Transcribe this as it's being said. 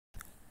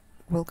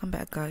Welcome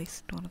back,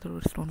 guys, to another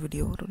redstone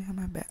video. Today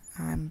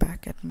I'm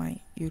back at my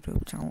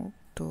YouTube channel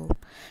to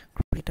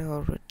create a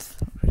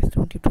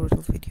redstone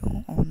tutorial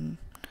video on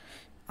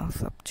a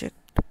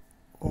subject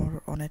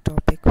or on a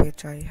topic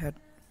which I had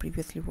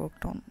previously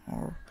worked on.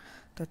 Or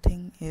the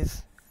thing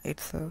is,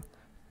 today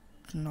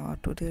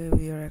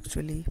we are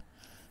actually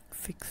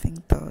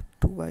fixing the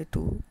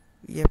 2x2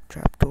 yep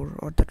trapdoor,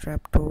 or the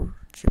trapdoor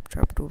chip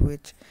trapdoor,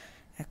 which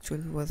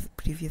actually was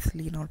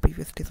previously in our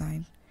previous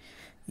design.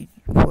 It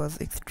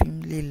was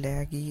extremely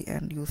laggy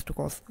and used to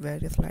cause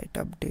various light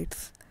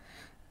updates,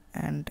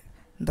 and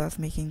thus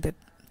making the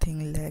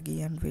thing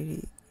laggy and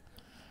very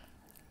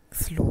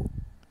slow.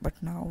 But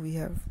now we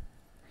have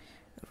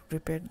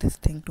repaired this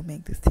thing to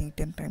make this thing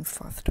 10 times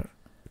faster.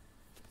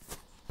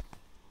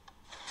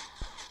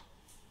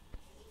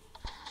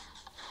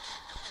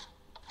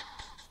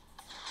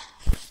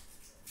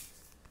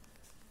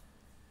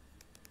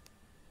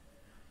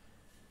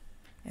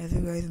 As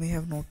you guys may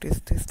have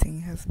noticed, this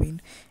thing has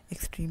been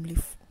extremely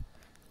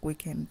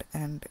quickened,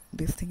 and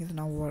this thing is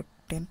now work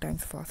 10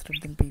 times faster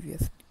than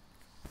previous.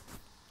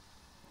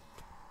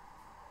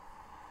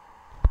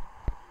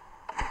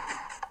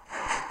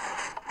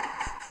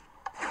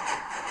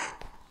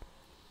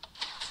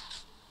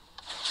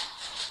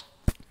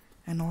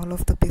 And all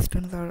of the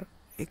pistons are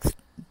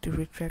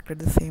retracted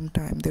at the same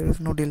time. There is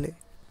no delay.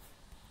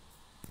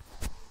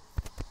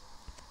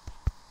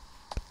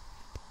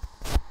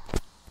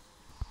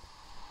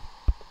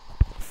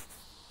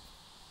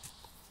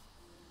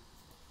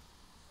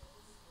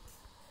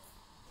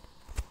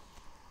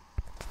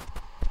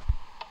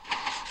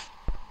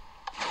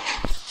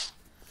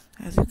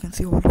 As you can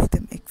see, all of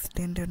them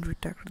extend and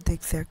retract at the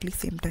exactly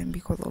same time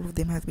because all of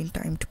them has been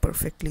timed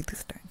perfectly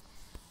this time.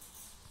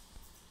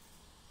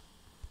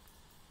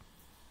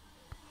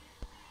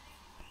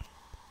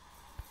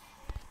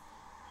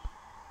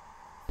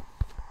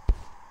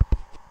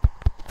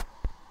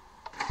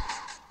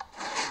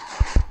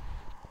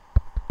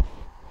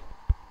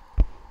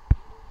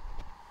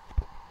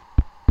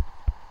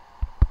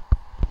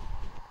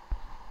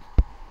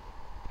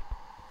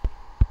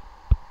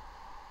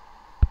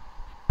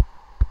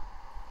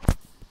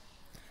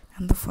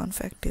 And the fun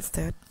fact is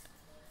that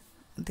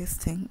this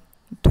thing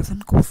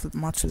doesn't cause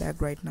much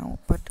lag right now,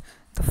 but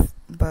the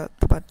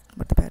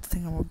bad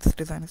thing about this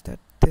design is that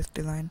this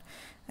design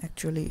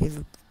actually is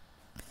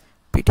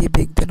pretty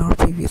big than our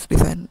previous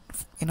design.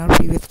 In our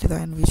previous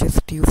design, we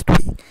just used to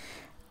be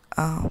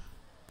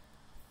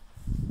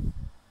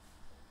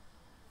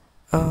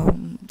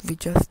we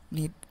just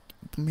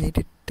made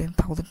it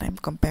 10,000 times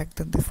compact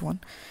than this one,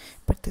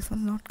 but this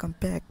one's not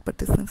compact, but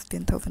this one's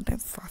 10,000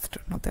 times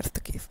faster. Now that's the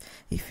case.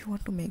 If you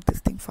want to make this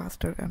thing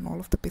faster and all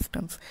of the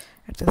pistons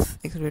at just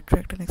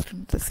retract and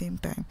extend at the same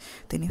time,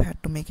 then you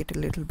had to make it a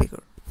little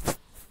bigger.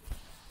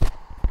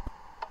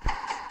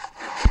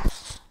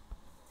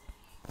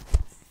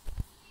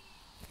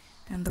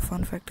 And the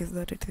fun fact is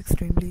that it's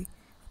extremely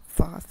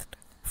fast,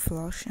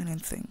 flush, and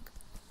in sync.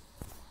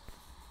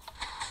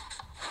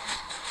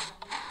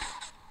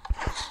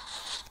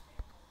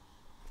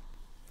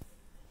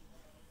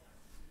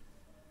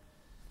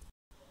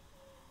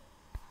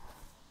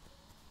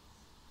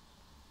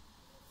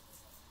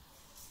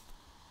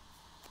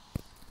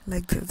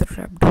 Like this is the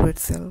trapdoor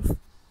itself.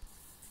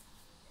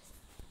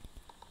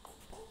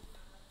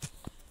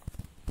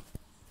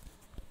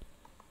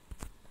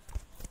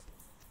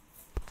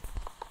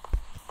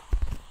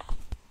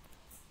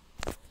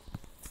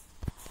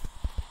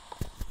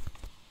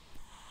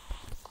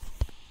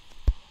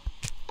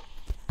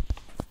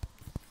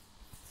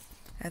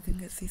 As you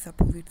can see,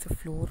 suppose it's a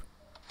floor,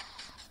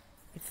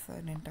 it's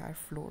an entire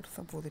floor.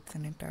 Suppose it's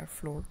an entire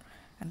floor,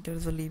 and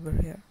there's a lever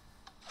here.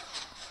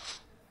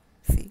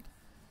 See,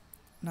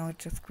 now it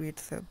just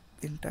creates a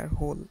entire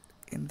hole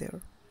in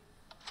there.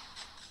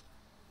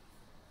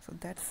 So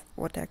that's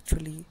what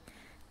actually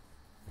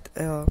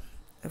a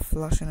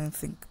flush and in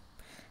sync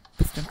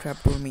piston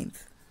trapdoor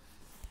means.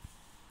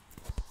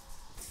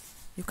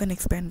 You can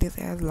expand this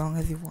as long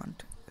as you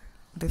want.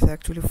 This is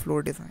actually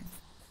floor design.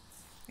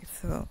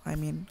 It's a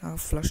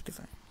flush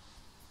design.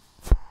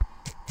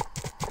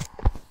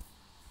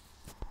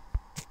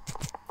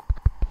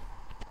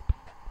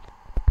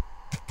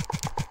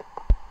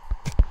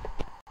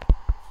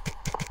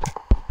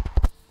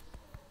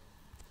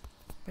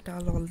 But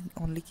I'll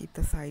only keep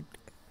the side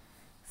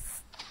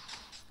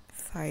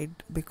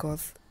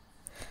because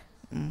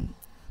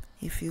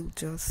if you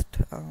just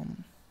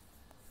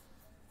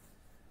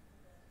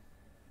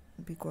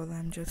because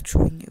I'm just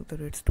showing you the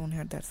redstone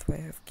here, that's why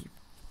I have kept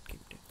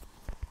it.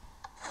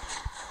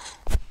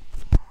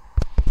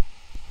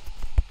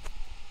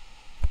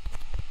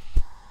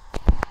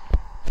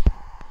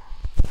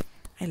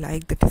 I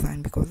like the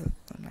design because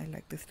I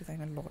like this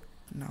design a lot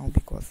now,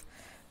 because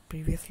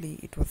previously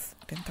it was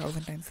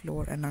 10,000 times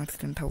slower and now it's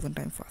 10,000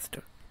 times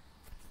faster.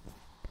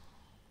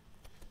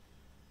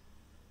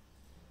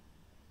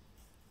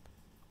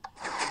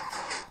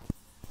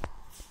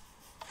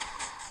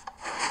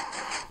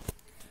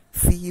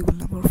 See, you will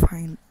never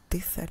find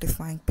this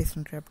satisfying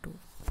piston trapdoor.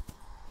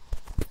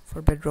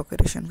 for bedrock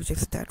addition, which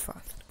is that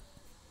fast.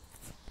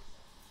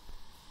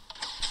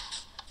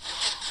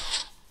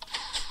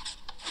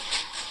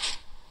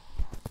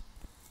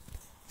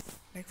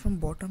 Like from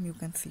bottom you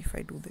can see if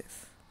I do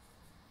this.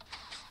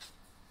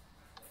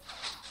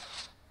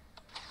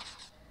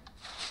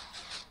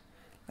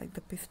 Like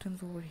the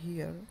pistons over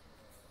here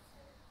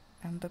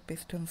and the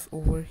pistons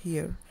over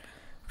here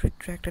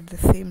retract at the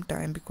same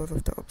time because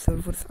of the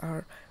observers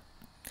are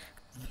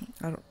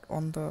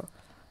on the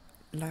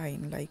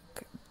line,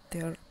 like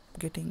they are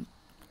getting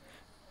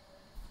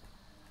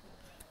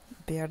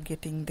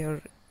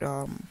their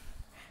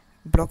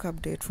block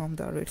update from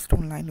the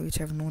redstone line, which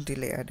have no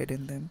delay added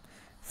in them.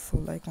 So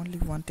like only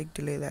 1 tick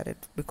delay is added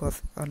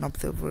because an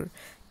observer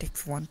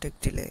takes 1 tick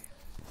delay.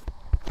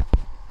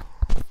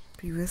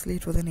 Previously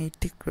it was an 8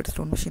 tick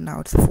redstone machine, now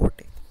it's a 4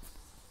 tick.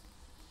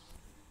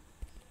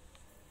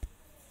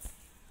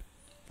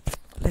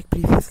 Like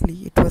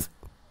previously it was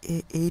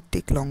a 8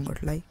 tick longer,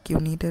 like you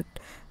needed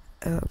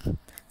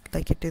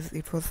like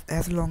it was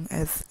as long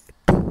as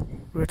 2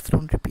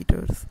 redstone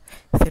repeaters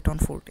set on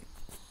 4 tick.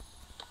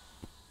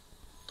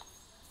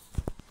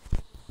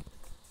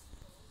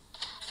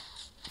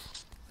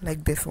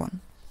 Like this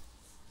one.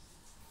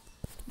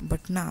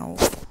 But now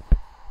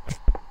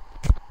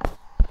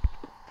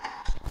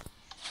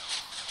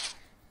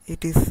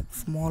it is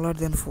smaller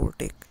than 4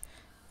 tick.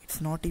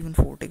 It's not even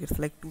 4 tick, it's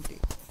like 2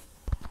 tick.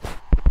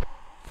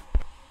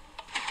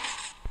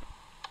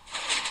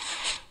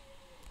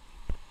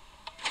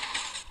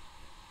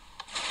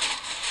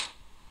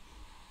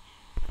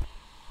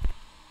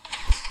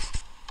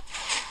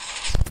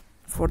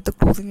 For the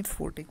closing it's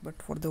 4 tick,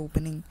 but for the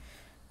opening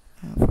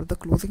for the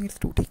closing it's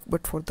 2 tick,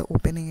 but for the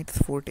opening it's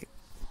 4 tick.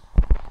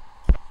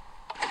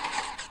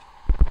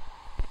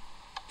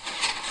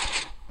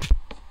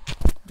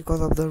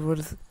 Because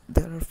observers,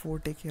 there are 4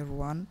 tick here,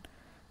 1,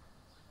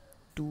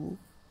 2,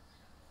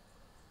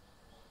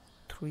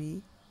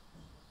 3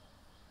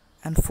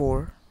 and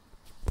 4.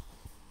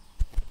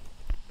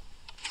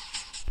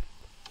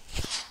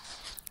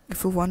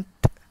 If you want,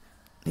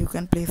 you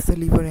can place the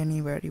lever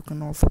anywhere, you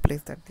can also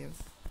place that there.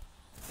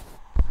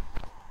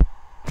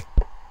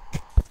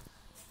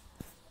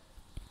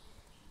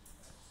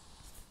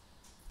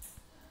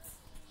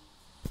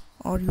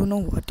 Or you know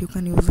what, you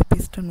can use a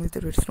piston with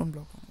a redstone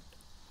block on it.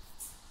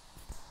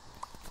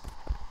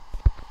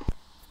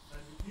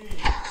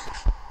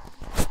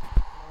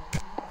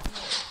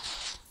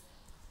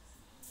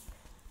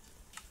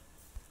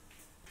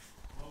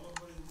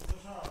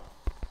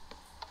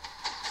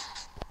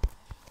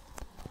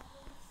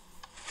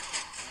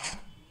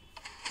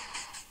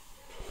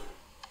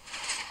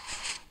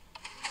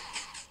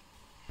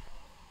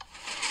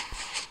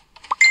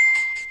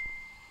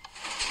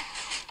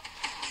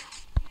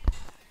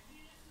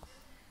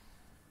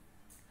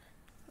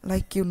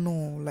 Like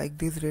like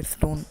these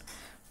redstone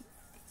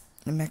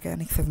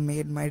mechanics have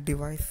made my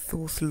device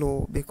so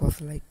slow because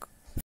like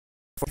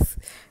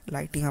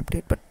lighting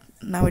update, but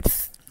now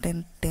it's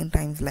 10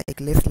 times like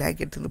less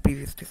lagged than the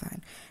previous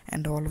design,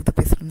 and all of the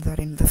pistons are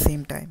in the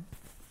same time.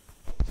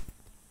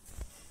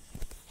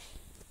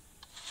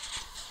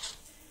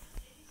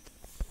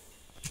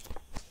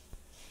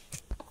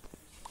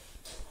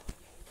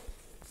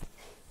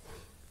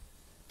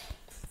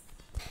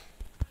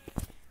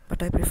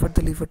 But I prefer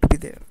the lever to be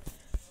there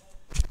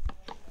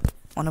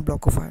on a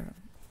block of iron.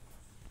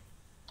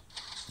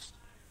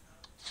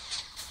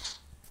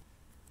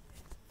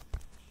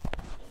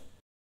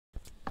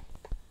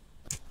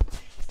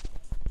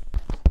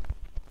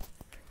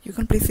 You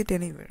can place it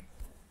anywhere.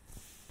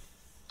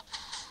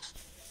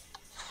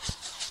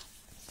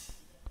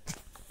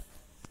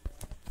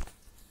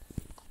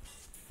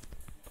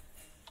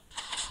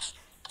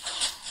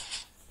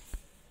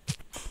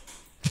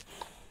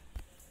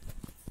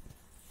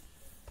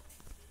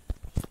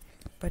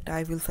 But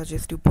I will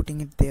suggest you putting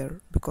it there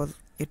because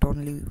it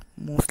only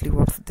mostly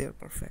works there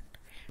perfect.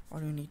 Or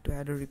you need to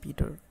add a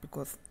repeater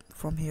because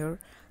from here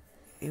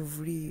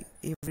everywhere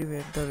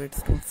the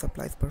redstone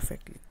supplies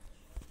perfectly.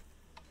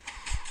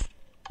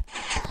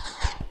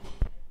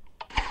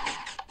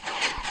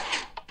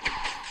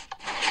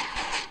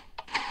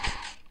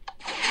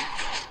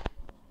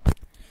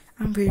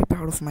 I'm very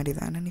proud of my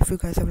design, and if you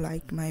guys have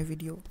liked my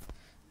video,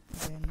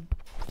 then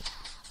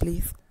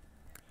please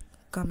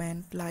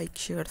comment, like,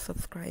 share,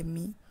 subscribe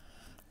me.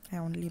 I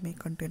only make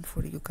content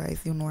for you guys.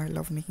 You know I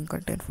love making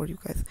content for you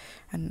guys,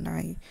 and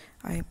I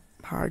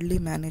hardly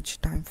manage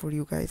time for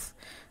you guys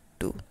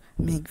to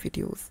make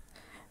videos.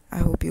 I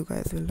hope you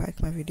guys will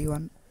like my video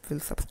and will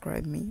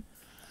subscribe me.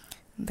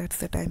 That's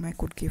the time I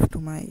could give to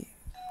my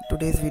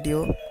today's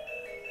video.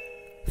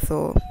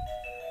 So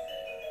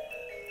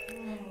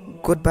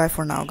goodbye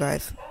for now,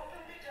 guys.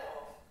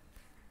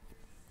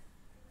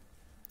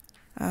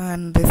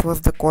 And this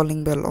was the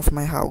calling bell of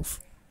my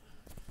house.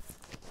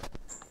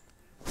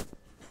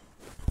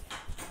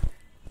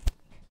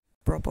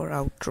 Proper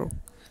outro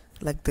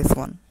like this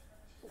one.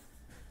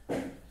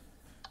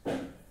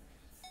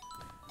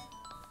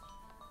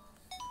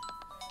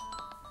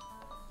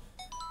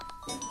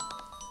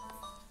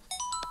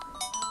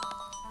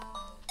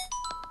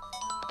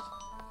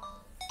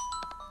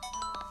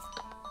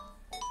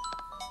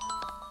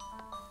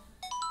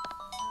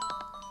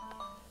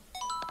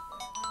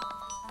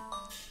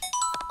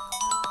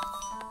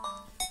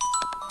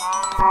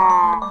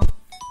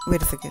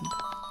 Wait a second.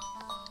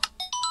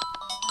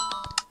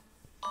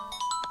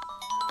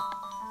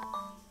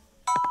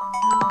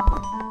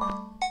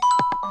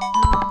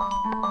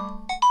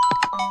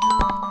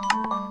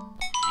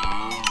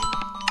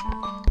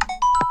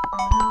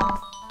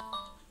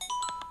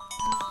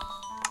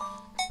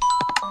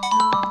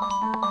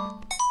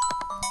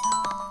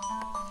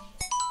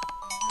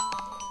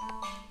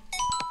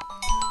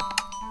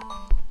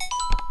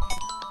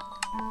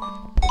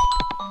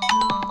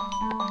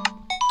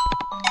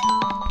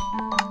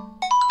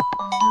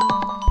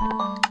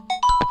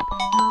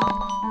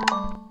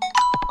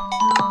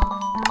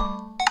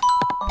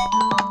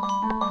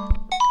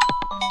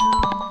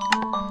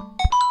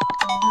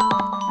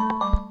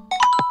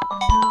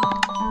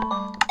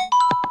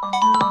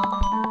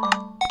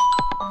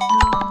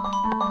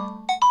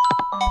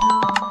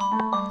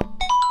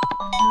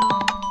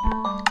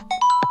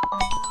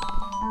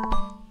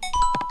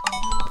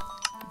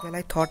 Well,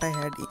 I thought I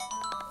had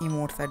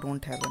emotes, I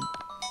don't have them.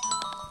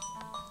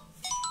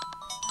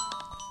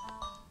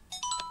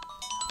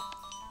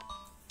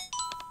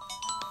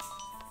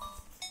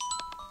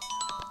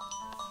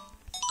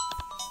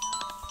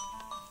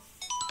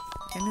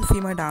 Can you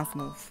see my dance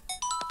move?